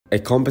A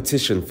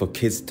competition for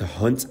kids to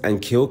hunt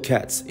and kill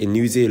cats in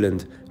New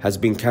Zealand has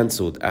been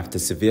cancelled after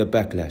severe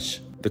backlash.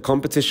 The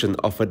competition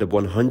offered a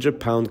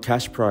 £100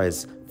 cash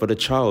prize for the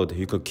child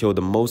who could kill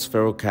the most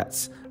feral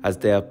cats, as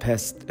they are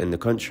pests in the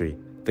country.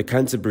 The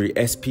Canterbury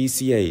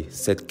SPCA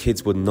said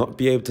kids would not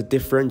be able to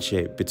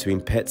differentiate between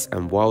pets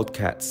and wild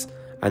cats,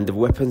 and the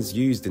weapons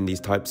used in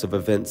these types of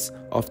events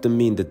often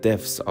mean the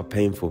deaths are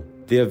painful.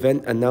 The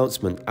event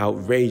announcement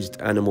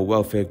outraged animal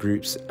welfare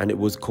groups, and it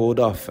was called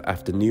off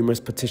after numerous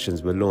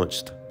petitions were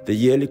launched. The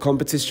yearly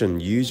competition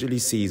usually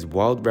sees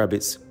wild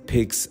rabbits,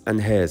 pigs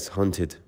and hares hunted.